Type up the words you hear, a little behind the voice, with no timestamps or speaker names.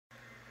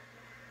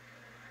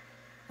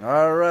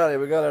Alrighty,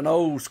 we got an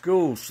old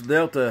school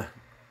Sedelta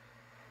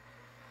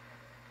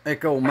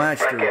Echo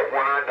Master. Second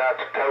one, that's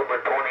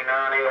October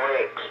 29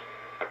 LX.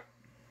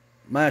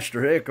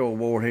 Master Echo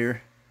board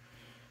here.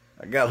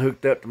 I got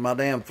hooked up to my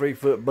damn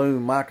 3-foot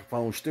boom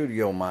microphone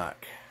studio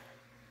mic.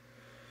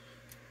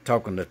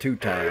 Talking to 2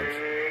 times.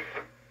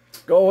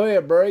 Go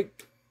ahead,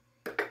 break.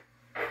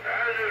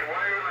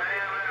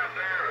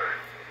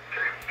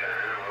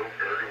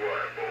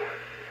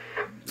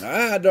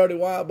 Dirty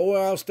white boy,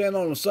 I'll stand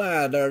on the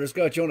side there. Just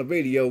got you on the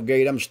video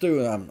gate. I'm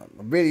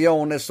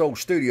videoing this old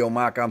studio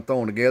mic I'm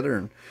throwing together,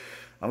 and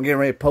I'm getting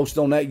ready to post it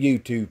on that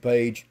YouTube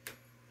page.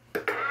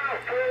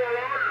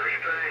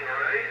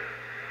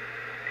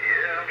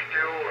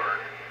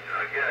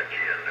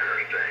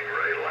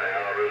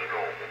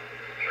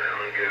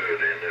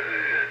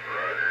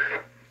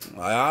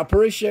 I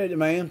appreciate it,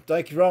 man.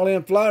 Thank you for all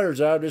them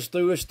flyers. I just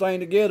threw this thing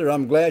together.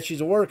 I'm glad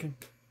she's working.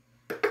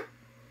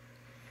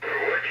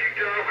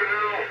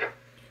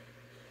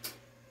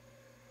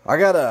 I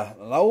got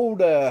an old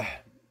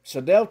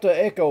Sedelta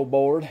Echo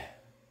board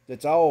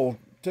that's all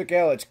took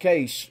out its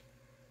case,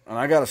 and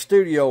I got a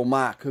studio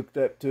mic hooked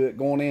up to it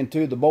going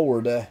into the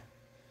board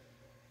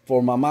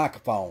for my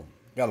microphone.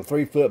 Got a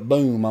 3-foot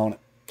boom on it.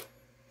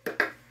 It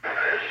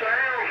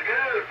sounds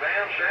good,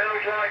 man.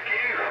 Sounds like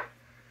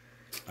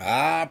you.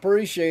 I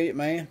appreciate it,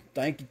 man.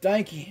 Thank you,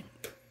 thank you.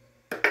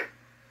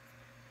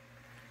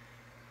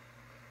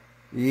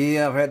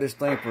 Yeah, I've had this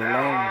thing for a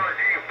long.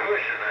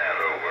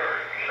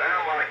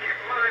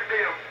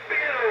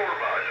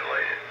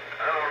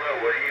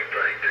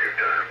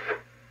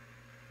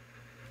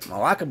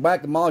 Well, I can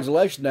back the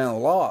modulation down a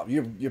lot.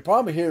 You're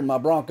probably hearing my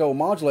Bronco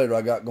modulator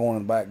I got going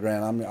in the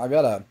background. I mean, I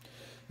got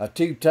a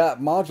tube-type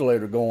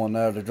modulator going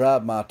there to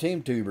drive my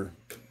team tuber.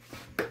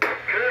 Could be a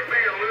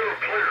little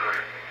clearer,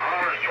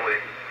 honestly.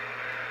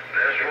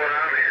 That's what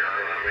I'm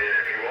hearing. I mean,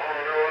 if you want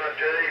to know, I'll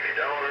tell you. If you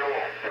don't, I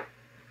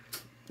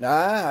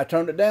won't. I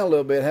turned it down a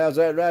little bit. How's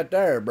that right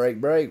there?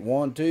 Break, break.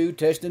 1, 2,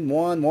 testing.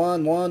 1,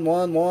 1, 1,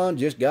 1, 1.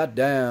 Just got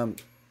down.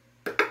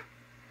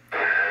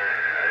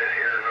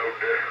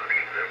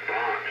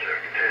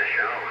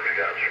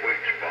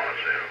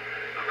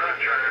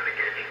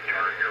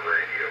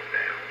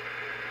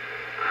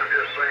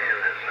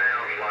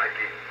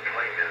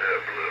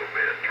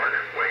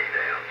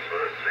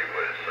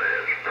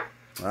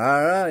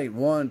 Alright,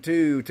 1,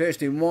 2,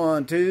 testing,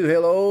 1, 2,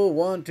 hello,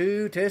 1,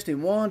 2,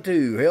 testing, 1,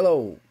 2,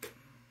 hello.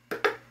 2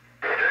 times.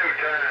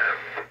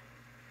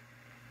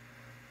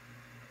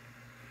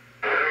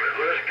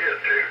 Let's get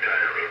 2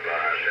 times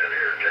advice in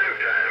here. 2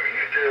 times,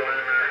 you still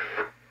in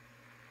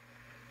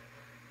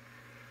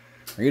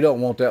there? You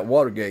don't want that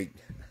Watergate.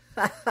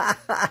 You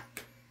got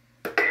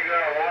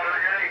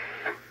Watergate?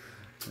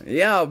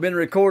 Yeah, I've been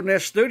recording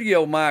this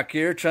studio mic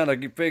here, trying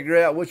to figure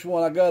out which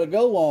one I got to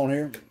go on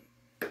here.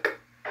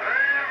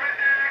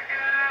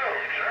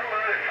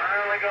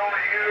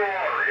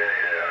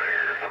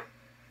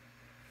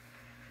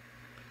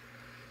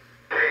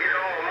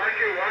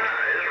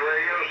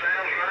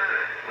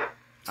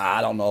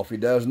 I don't know if he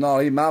does or not.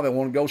 He might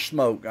want to go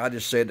smoke. I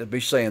just said to be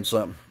saying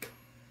something.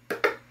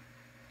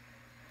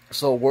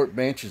 This old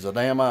workbench is a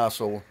damn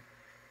eyesore.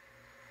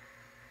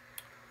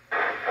 I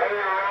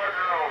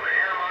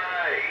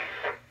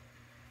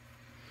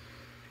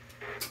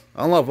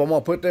don't know if I'm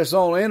going to put this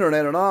on the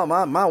internet or not.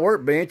 My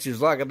workbench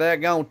is like a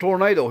daggone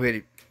tornado hit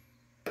it.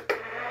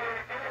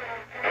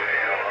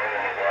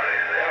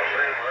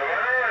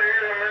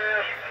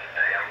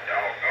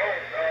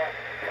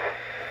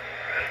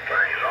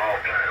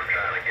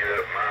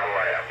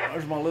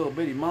 There's my little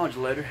bitty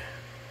modulator.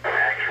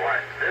 Actually,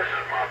 this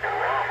is my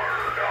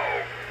barometer,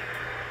 dog.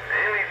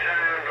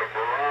 Anytime the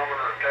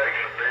barometer takes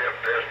a dip,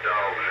 this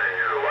dog's in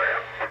your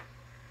lap.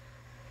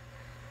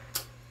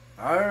 I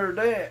heard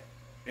that.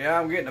 Yeah,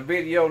 I'm getting a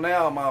video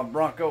now of my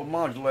Bronco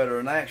modulator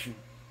in action.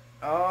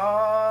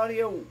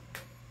 Audio.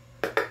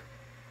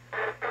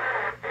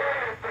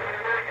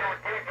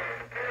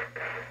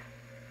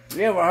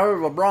 You ever heard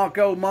of a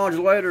Bronco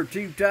modulator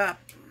tube-type?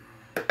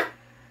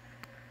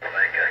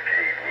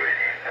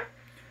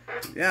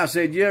 Yeah, I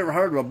said, you ever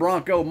heard of a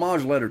Bronco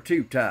modulator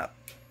tube-type?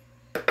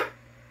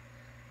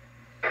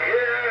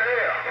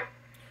 Yeah.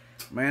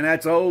 Man,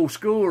 that's old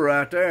school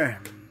right there.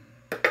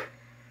 4 rods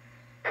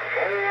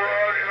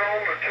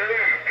on the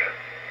tube.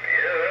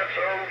 Yeah, that's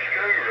old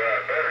school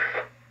right there.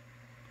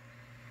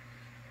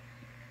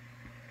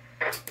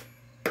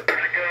 What's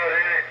it got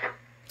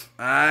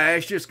in it?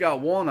 It's just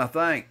got one, I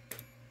think.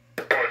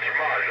 What's a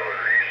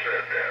modulator? You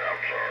said that.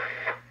 I'm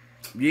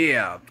sorry.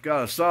 Yeah, it's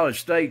got a solid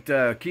state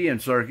keying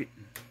circuit.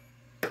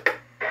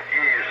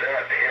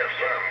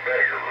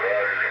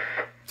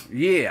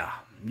 Yeah,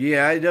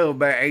 I do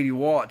about 80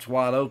 watts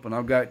wide open.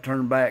 I've got it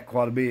turned back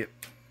quite a bit.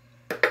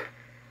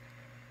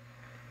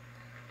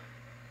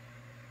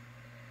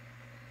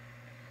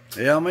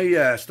 Yeah, let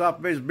me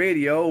stop this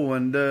video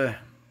and I'm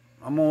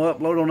going to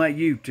upload on that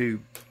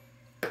YouTube.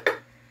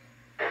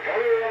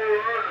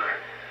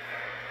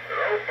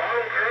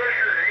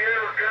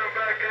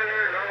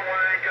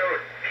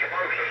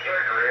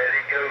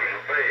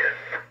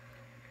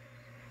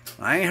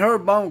 I ain't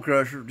heard Bone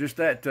Crusher, just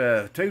that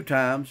 2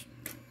 times.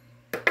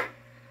 Daddy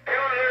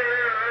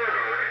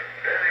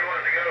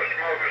wants to go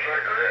smoke a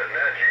cigarette, and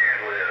that's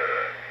usually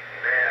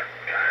nap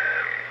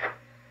time.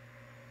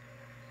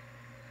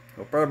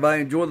 Hope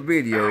everybody enjoyed the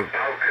video. I'm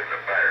poking the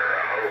bear.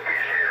 I hope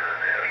he's hearing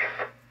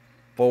this.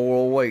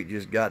 408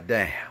 just got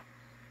down.